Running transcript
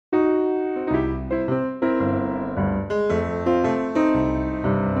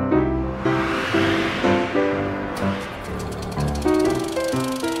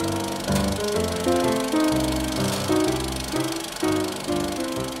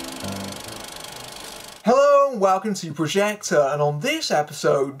welcome to Projector, and on this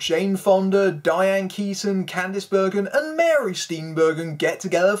episode, Jane Fonda, Diane Keaton, Candice Bergen and Mary Steenburgen get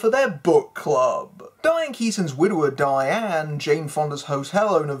together for their book club. Diane Keaton's widower Diane, Jane Fonda's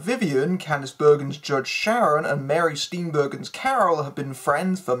hotel owner Vivian, Candice Bergen's Judge Sharon and Mary Steenburgen's Carol have been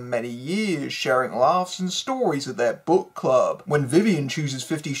friends for many years, sharing laughs and stories at their book club. When Vivian chooses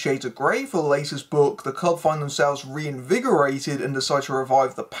 50 Shades of Grey for the latest book, the club find themselves reinvigorated and decide to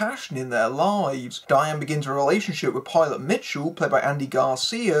revive the passion in their lives. Diane begins a relationship with Pilot Mitchell, played by Andy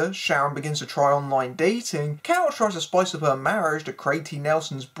Garcia, Sharon begins to try online dating, Carol tries to spice up her marriage to Craig T.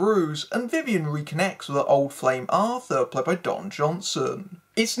 Nelson's Bruce, and Vivian reconnects with her old flame Arthur, played by Don Johnson.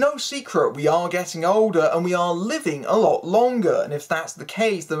 It's no secret we are getting older and we are living a lot longer, and if that's the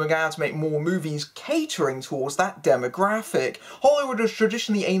case then we're going to have to make more movies catering towards that demographic. Hollywood has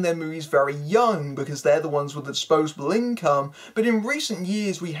traditionally aimed their movies very young because they're the ones with the disposable income, but in recent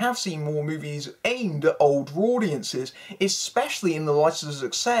years we have seen more movies aimed at older audiences, especially in the light of the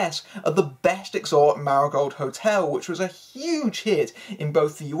success of The Best Exotic Marigold Hotel, which was a huge hit in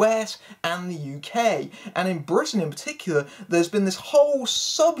both the US and the UK, and in Britain in particular there's been this whole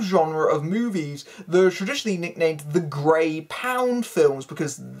subgenre of movies that are traditionally nicknamed the Grey Pound films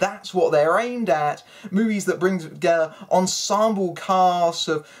because that's what they're aimed at. Movies that bring together ensemble casts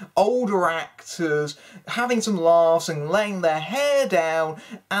of older actors having some laughs and laying their hair down,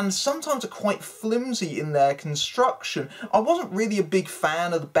 and sometimes are quite flimsy in their construction. I wasn't really a big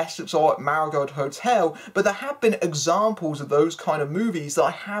fan of The Best Exotic Marigold Hotel, but there have been examples of those kind of movies that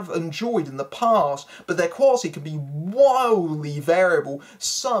I have enjoyed in the past, but their quality can be wildly variable.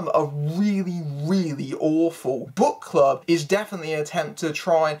 Some are really, really awful. Book Club is definitely an attempt to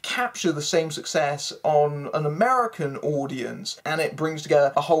try and capture the same success on an American audience, and it brings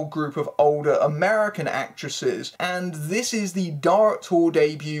together a whole group of older American actresses, and this is the directorial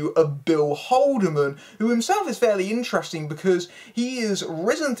debut of Bill Haldeman, who himself is fairly interesting because he has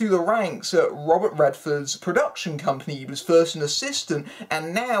risen through the ranks at Robert Redford's production company. He was first an assistant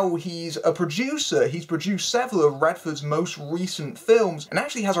and now he's a producer. He's produced several of Redford's most recent films and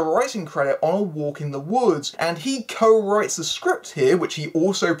actually has a writing credit on A Walk in the Woods, and he co-writes the script here, which he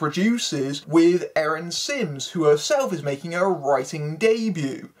also produces, with Erin Sims, who herself is making her writing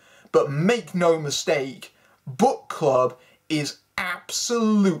debut. But make no mistake, Book Club is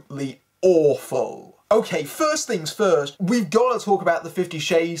absolutely awful. Okay, first things first, we've got to talk about the 50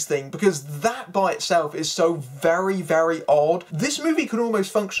 Shades thing, because that by itself is so very, very odd. This movie could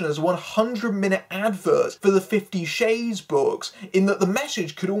almost function as a 100-minute advert for the 50 Shades books, in that the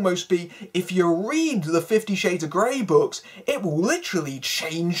message could almost be, if you read the 50 Shades of Grey books, it will literally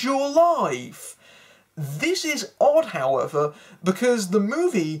change your life. This is odd, however, because the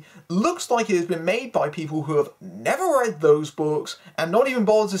movie looks like it has been made by people who have never read those books and not even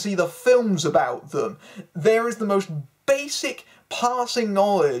bothered to see the films about them. There is the most basic passing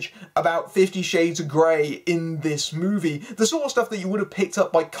knowledge about 50 Shades of Grey in this movie, the sort of stuff that you would have picked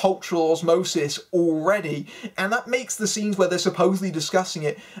up by cultural osmosis already, and that makes the scenes where they're supposedly discussing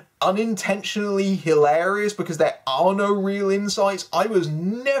it unintentionally hilarious because there are no real insights. I was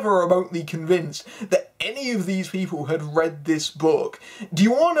never remotely convinced that any of these people had read this book. Do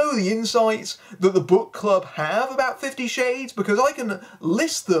you want to know the insights that the book club have about 50 Shades? Because I can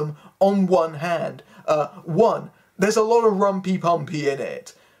list them on one hand. 1. There's a lot of rumpy-pumpy in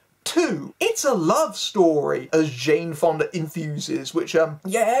it. 2. It's a love story, as Jane Fonda enthuses, which,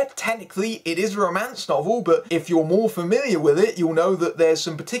 yeah, technically it is a romance novel, but if you're more familiar with it, you'll know that there's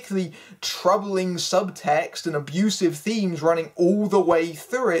some particularly troubling subtext and abusive themes running all the way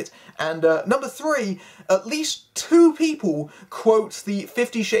through it. And number 3, at least 2 people quote the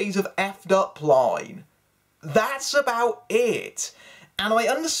 50 Shades of Effed Up line. That's about it. And I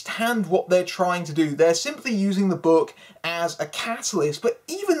understand what they're trying to do. They're simply using the book as a catalyst, but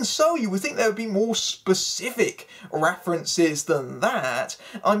even so, you would think there would be more specific references than that.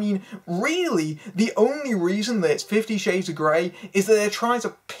 I mean, really, the only reason that it's 50 Shades of Grey is that they're trying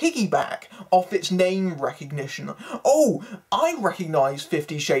to piggyback off its name recognition. Oh, I recognise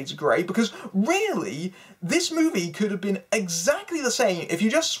 50 Shades of Grey because, really, this movie could have been exactly the same if you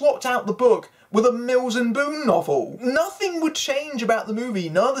just swapped out the book with a Mills and Boon novel. Nothing would change about the movie,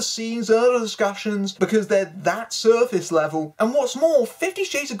 none of the scenes, none of the discussions, because they're that surface level. And what's more, 50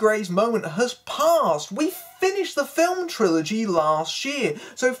 Shades of Grey's moment has passed. We finished the film trilogy last year,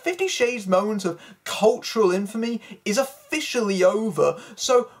 so 50 Shades' moment of cultural infamy is officially over.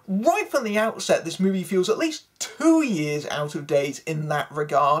 So right from the outset, this movie feels at least 2 years out of date in that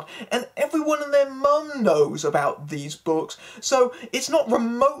regard, and everyone and their mum knows about these books, so it's not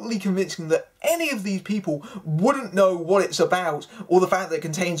remotely convincing that any of these people wouldn't know what it's about, or the fact that it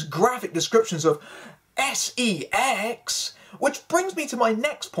contains graphic descriptions of sex. Which brings me to my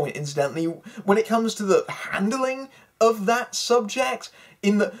next point, incidentally, when it comes to the handling of that subject,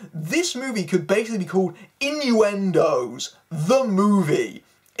 in that this movie could basically be called Innuendos, the movie.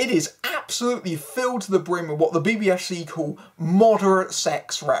 It is absolutely filled to the brim with what the BBFC call moderate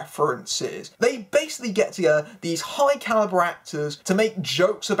sex references. They basically get together these high caliber actors to make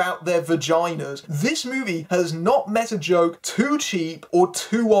jokes about their vaginas. This movie has not met a joke too cheap or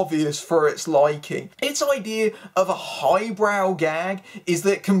too obvious for its liking. Its idea of a highbrow gag is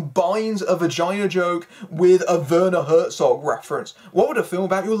that it combines a vagina joke with a Werner Herzog reference. What would a film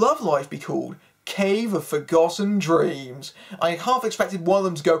about your love life be called? Cave of Forgotten Dreams. I half expected one of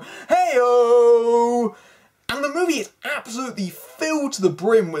them to go, "Hey-o!" And the movie is absolutely filled to the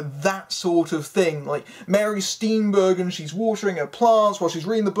brim with that sort of thing. Like Mary Steenburgen, she's watering her plants while she's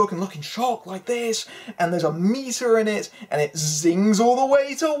reading the book and looking shocked like this, and there's a meter in it, and it zings all the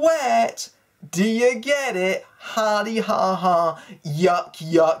way to wet. Do you get it? Hardy ha ha, yuck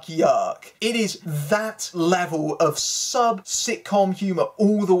yuck yuck. It is that level of sub-sitcom humour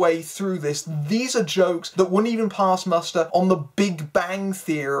all the way through this. These are jokes that wouldn't even pass muster on the Big Bang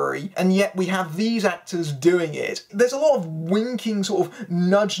Theory, and yet we have these actors doing it. There's a lot of winking sort of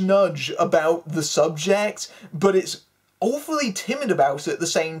nudge about the subject, but it's awfully timid about it at the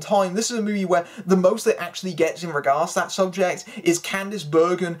same time. This is a movie where the most that actually gets in regards to that subject is Candice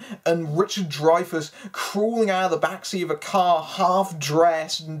Bergen and Richard Dreyfuss crawling out of the backseat of a car half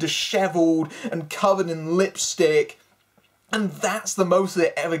dressed and dishevelled and covered in lipstick. And that's the most that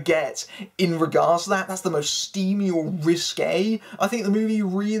it ever gets in regards to that. That's the most steamy or risque I think the movie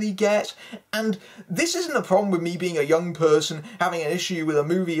really gets. And this isn't a problem with me being a young person having an issue with a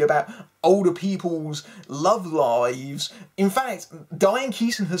movie about older people's love lives. In fact, Diane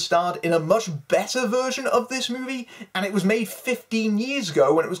Keaton has starred in a much better version of this movie, and it was made 15 years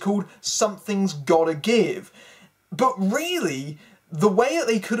ago when it was called Something's Gotta Give. But really, the way that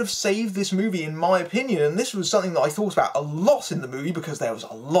they could have saved this movie, in my opinion, and this was something that I thought about a lot in the movie because there was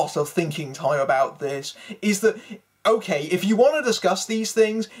a lot of thinking time about this, is that, okay, if you want to discuss these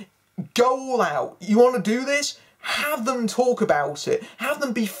things, go all out. You want to do this? Have them talk about it. Have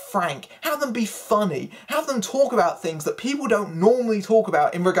them be frank. Have them be funny. Have them talk about things that people don't normally talk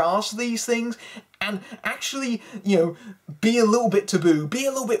about in regards to these things, and actually, you know, be a little bit taboo, be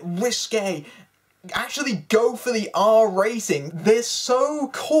a little bit risque. Actually go for the R rating. They're so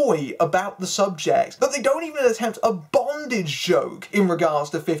coy about the subject that they don't even attempt a bondage joke in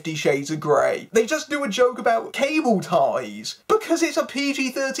regards to 50 Shades of Grey. They just do a joke about cable ties. Because it's a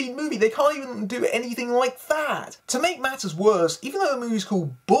PG-13 movie, they can't even do anything like that. To make matters worse, even though the movie's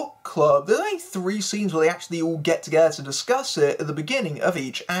called Book Club, there's only 3 scenes where they actually all get together to discuss it at the beginning of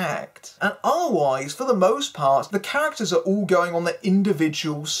each act. And otherwise, for the most part, the characters are all going on their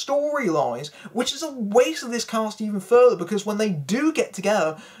individual storylines, which is a waste of this cast even further, because when they do get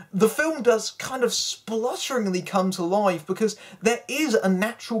together, the film does kind of splutteringly come to life because there is a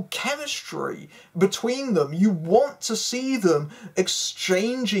natural chemistry between them. You want to see them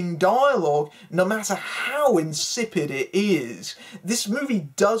exchanging dialogue no matter how insipid it is. This movie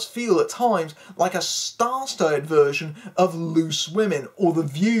does feel at times like a star-studded version of Loose Women, or The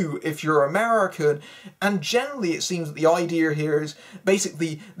View if you're American, and generally it seems that the idea here is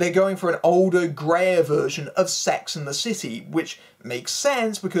basically they're going for an older, greyer version of Sex and the City, which makes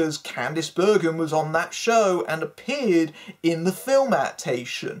sense because Candice Bergen was on that show and appeared in the film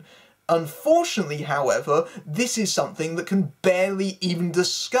adaptation. Unfortunately, however, this is something that can barely even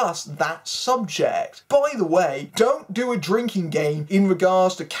discuss that subject. By the way, don't do a drinking game in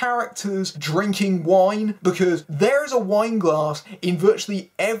regards to characters drinking wine, because there is a wine glass in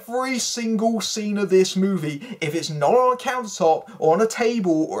virtually every single scene of this movie. If it's not on a countertop, or on a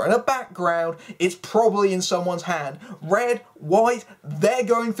table, or in a background, it's probably in someone's hand. Red, white, they're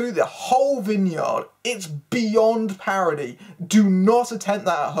going through the whole vineyard. It's beyond parody. Do not attempt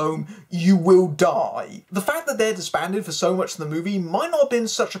that at home. You will die. The fact that they're disbanded for so much of the movie might not have been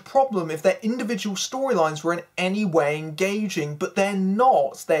such a problem if their individual storylines were in any way engaging, but they're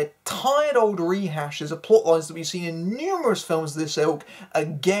not. They're tired old rehashes of plotlines that we've seen in numerous films of this ilk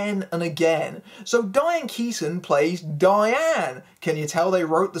again and again. So Diane Keaton plays Diane. Can you tell they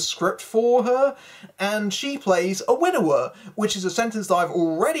wrote the script for her? And she plays a widower, which is a sentence that I've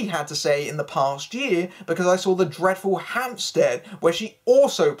already had to say in the past year because I saw The Dreadful Hampstead, where she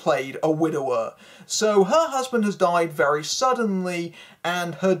also played a widower. So her husband has died very suddenly,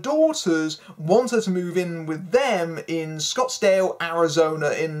 and her daughters want her to move in with them in Scottsdale,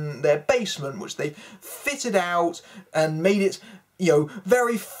 Arizona, in their basement, which they've fitted out and made it, you know,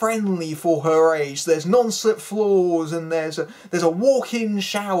 very friendly for her age. There's non-slip floors and there's a walk-in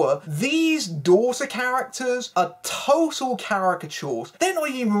shower. These daughter characters are total caricatures. They're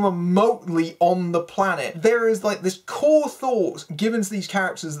not even remotely on the planet. There is like this core thought given to these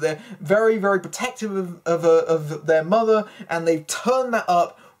characters. They're very, very protective of their mother, and they've turned that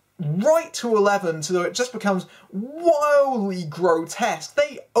up right to 11 so it just becomes wildly grotesque.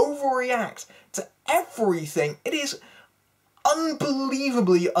 They overreact to everything. It is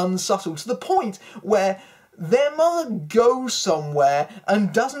unbelievably unsubtle, to the point where their mother goes somewhere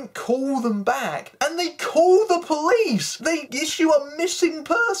and doesn't call them back, and they call the police. They issue a missing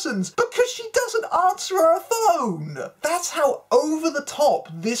persons because she doesn't answer her phone. That's how over the top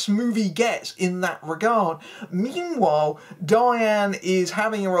this movie gets in that regard. Meanwhile, Diane is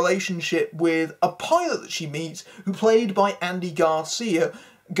having a relationship with a pilot that she meets, who played by Andy Garcia.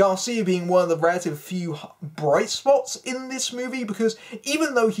 Garcia being one of the relative few bright spots in this movie, because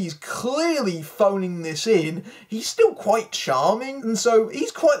even though he's clearly phoning this in, he's still quite charming, and so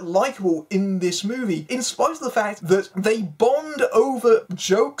he's quite likeable in this movie, in spite of the fact that they bond over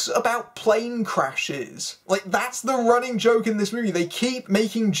jokes about plane crashes. Like, that's the running joke in this movie. They keep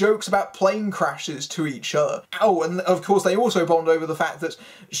making jokes about plane crashes to each other. Oh, and of course they also bond over the fact that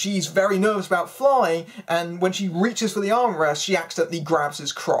she's very nervous about flying, and when she reaches for the armrest, she accidentally grabs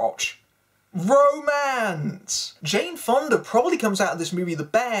his crotch. Romance! Jane Fonda probably comes out of this movie the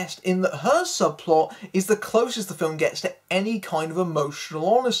best in that her subplot is the closest the film gets to any kind of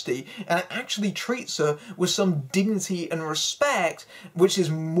emotional honesty, and it actually treats her with some dignity and respect, which is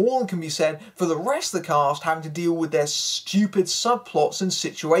more than can be said for the rest of the cast having to deal with their stupid subplots and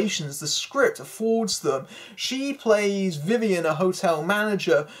situations the script affords them. She plays Vivian, a hotel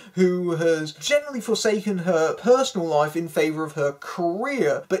manager who has generally forsaken her personal life in favour of her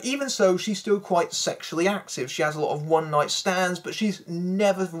career, but even so, she's still quite sexually active. She has a lot of one-night stands, but she's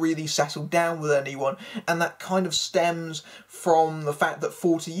never really settled down with anyone, and that kind of stems from the fact that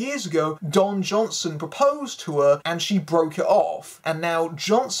 40 years ago, Don Johnson proposed to her and she broke it off, and now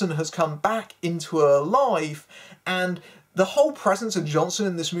Johnson has come back into her life, and the whole presence of Johnson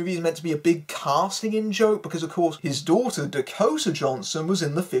in this movie is meant to be a big casting-in joke, because of course his daughter Dakota Johnson was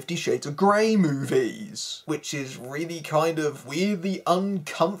in the 50 Shades of Grey movies, which is really kind of weirdly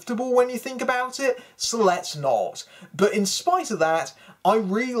uncomfortable when you think about it, so let's not. But in spite of that, I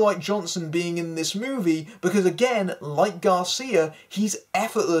really like Johnson being in this movie because, again, like Garcia, he's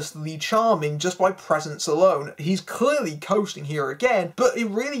effortlessly charming just by presence alone. He's clearly coasting here again, but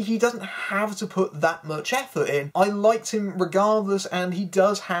he doesn't have to put that much effort in. I liked him regardless, and he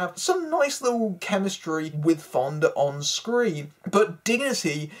does have some nice little chemistry with Fonda on screen. But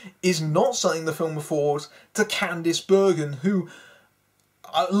dignity is not something the film affords to Candice Bergen, who,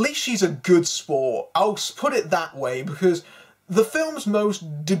 at least she's a good sport. I'll put it that way, because the film's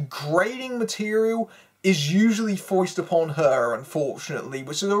most degrading material is usually foisted upon her, unfortunately,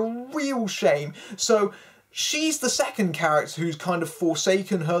 which is a real shame. So she's the second character who's kind of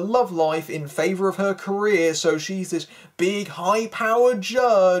forsaken her love life in favour of her career, so she's this big, high-powered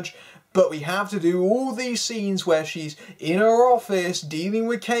judge, but we have to do all these scenes where she's in her office dealing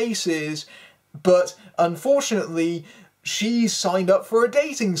with cases, but unfortunately, she's signed up for a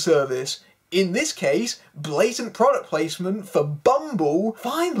dating service. In this case, blatant product placement for Bumble.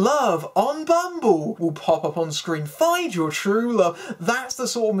 Find love on Bumble will pop up on screen. Find your true love. That's the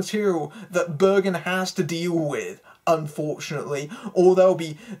sort of material that Bergen has to deal with, unfortunately. Or there'll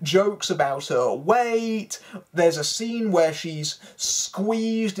be jokes about her weight. There's a scene where she's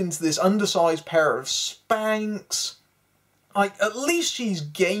squeezed into this undersized pair of Spanx. Like, at least she's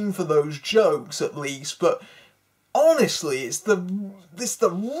game for those jokes, at least, but honestly, it's the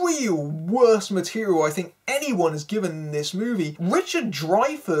real worst material I think anyone has given in this movie. Richard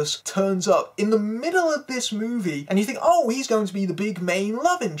Dreyfuss turns up in the middle of this movie, and you think, oh, he's going to be the big main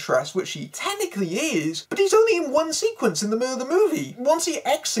love interest, which he technically is, but he's only in one sequence in the middle of the movie. Once he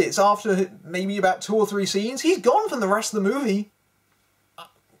exits after maybe about 2 or 3 scenes, he's gone from the rest of the movie.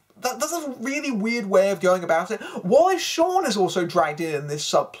 That's a really weird way of going about it. Wallace Shawn is also dragged in this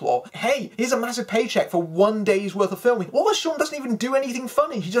subplot. Hey, here's a massive paycheck for 1 day's worth of filming. Wallace Shawn doesn't even do anything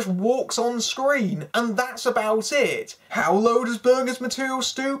funny. He just walks on screen, and that's about it. How low does Bergen's material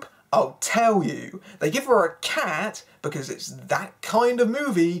stoop? I'll tell you. They give her a cat, because it's that kind of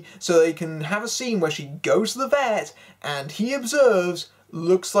movie, so they can have a scene where she goes to the vet, and he observes,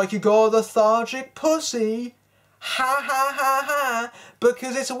 looks like you got a lethargic pussy. Ha ha ha ha,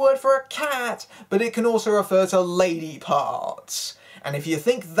 because it's a word for a cat, but it can also refer to lady parts. And if you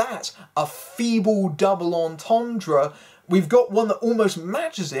think that's a feeble double entendre, We've got one that almost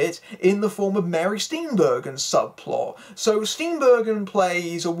matches it in the form of Mary Steenburgen's subplot. So Steenburgen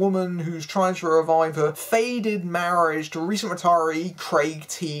plays a woman who's trying to revive her faded marriage to recent retiree Craig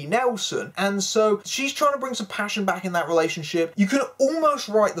T. Nelson. And so she's trying to bring some passion back in that relationship. You can almost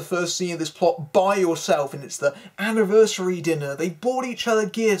write the first scene of this plot by yourself, and it's the anniversary dinner. They bought each other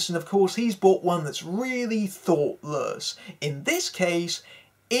gifts, and of course he's bought one that's really thoughtless. In this case,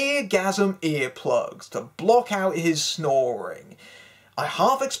 eargasm earplugs to block out his snoring. I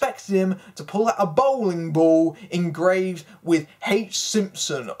half expected him to pull out a bowling ball engraved with H.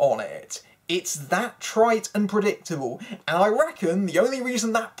 Simpson on it. It's that trite and predictable, and I reckon the only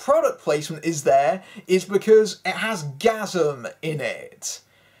reason that product placement is there is because it has gasm in it.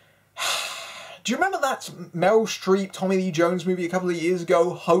 Do you remember that Meryl Streep, Tommy Lee Jones movie a couple of years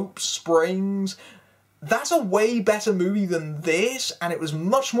ago, Hope Springs? That's a way better movie than this, and it was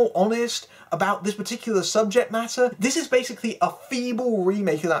much more honest about this particular subject matter. This is basically a feeble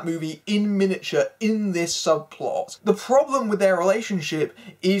remake of that movie in miniature in this subplot. The problem with their relationship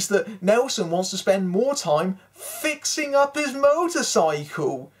is that Nelson wants to spend more time fixing up his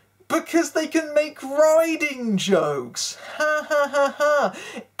motorcycle, because they can make riding jokes. Ha ha ha ha.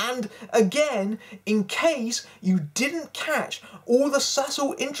 And again, in case you didn't catch all the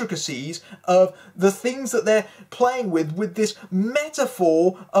subtle intricacies of the things that they're playing with this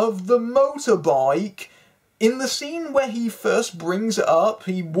metaphor of the motorbike, in the scene where he first brings it up,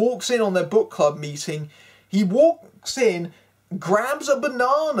 he walks in on their book club meeting, he walks in, grabs a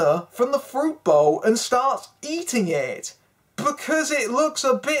banana from the fruit bowl and starts eating it. Because it looks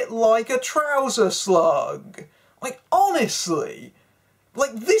a bit like a trouser slug. Like, honestly.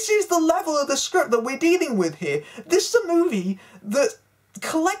 Like, this is the level of the script that we're dealing with here. This is a movie that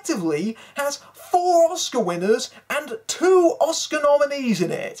collectively has 4 Oscar winners and 2 Oscar nominees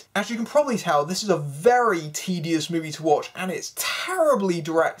in it. As you can probably tell, this is a very tedious movie to watch, and it's terribly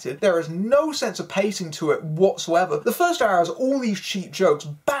directed. There is no sense of pacing to it whatsoever. The first hour has all these cheap jokes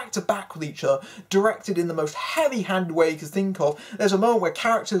back to back with each other, directed in the most heavy-handed way you could think of. There's a moment where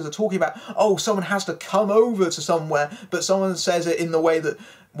characters are talking about, oh, someone has to come over to somewhere, but someone says it in the way that,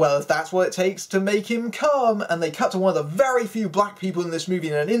 well, if that's what it takes to make him come, and they cut to one of the very few black people in this movie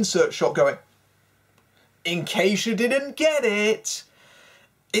in an insert shot going, in case you didn't get it.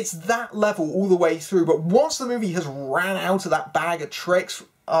 It's that level all the way through, but once the movie has ran out of that bag of tricks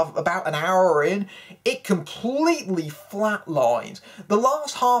of about an hour in, it completely flatlines. The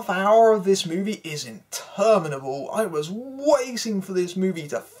last half hour of this movie is interminable. I was waiting for this movie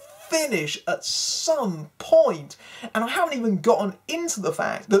to finish at some point, and I haven't even gotten into the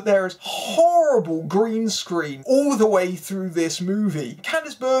fact that there is horrible green screen all the way through this movie.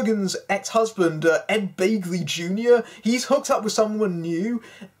 Candice Bergen's ex-husband, Ed Begley Jr., he's hooked up with someone new,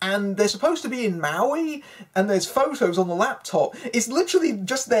 and they're supposed to be in Maui, and there's photos on the laptop. It's literally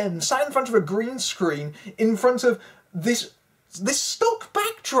just them sat in front of a green screen in front of this stock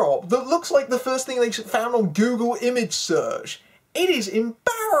backdrop that looks like the first thing they found on Google image search. It is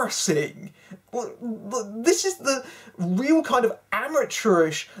embarrassing. This is the real kind of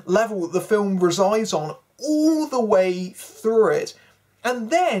amateurish level that the film resides on all the way through it. And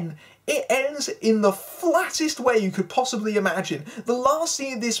then it ends in the flattest way you could possibly imagine. The last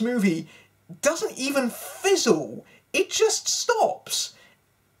scene of this movie doesn't even fizzle. It just stops.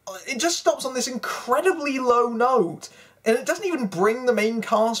 It just stops on this incredibly low note. And it doesn't even bring the main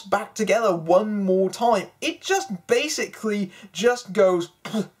cast back together one more time. It just basically just goes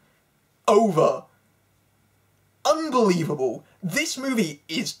over. Unbelievable. This movie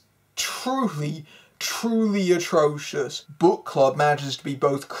is truly atrocious. Book Club manages to be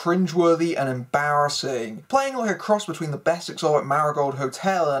both cringeworthy and embarrassing. Playing like a cross between the best exotic Marigold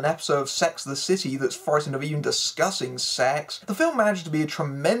Hotel and an episode of Sex and the City that's frightened of even discussing sex, the film manages to be a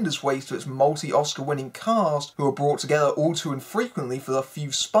tremendous waste to its multi-Oscar winning cast, who are brought together all too infrequently for the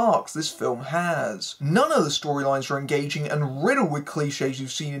few sparks this film has. None of the storylines are engaging and riddled with cliches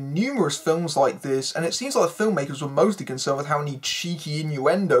you've seen in numerous films like this, and it seems like the filmmakers were mostly concerned with how many cheeky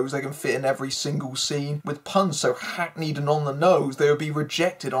innuendos they can fit in every single scene, with puns so hackneyed and on the nose they would be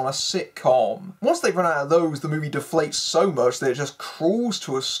rejected on a sitcom. Once they run out of those, the movie deflates so much that it just crawls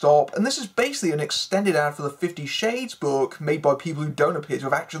to a stop, and this is basically an extended ad for the 50 Shades book, made by people who don't appear to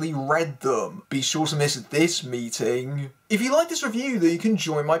have actually read them. Be sure to miss this meeting. If you like this review, then you can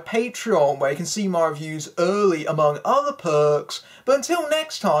join my Patreon, where you can see my reviews early among other perks. But until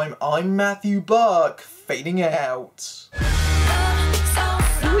next time, I'm Matthew Buck, fading out.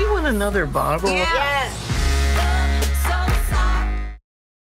 Do we want another bottle? Yes.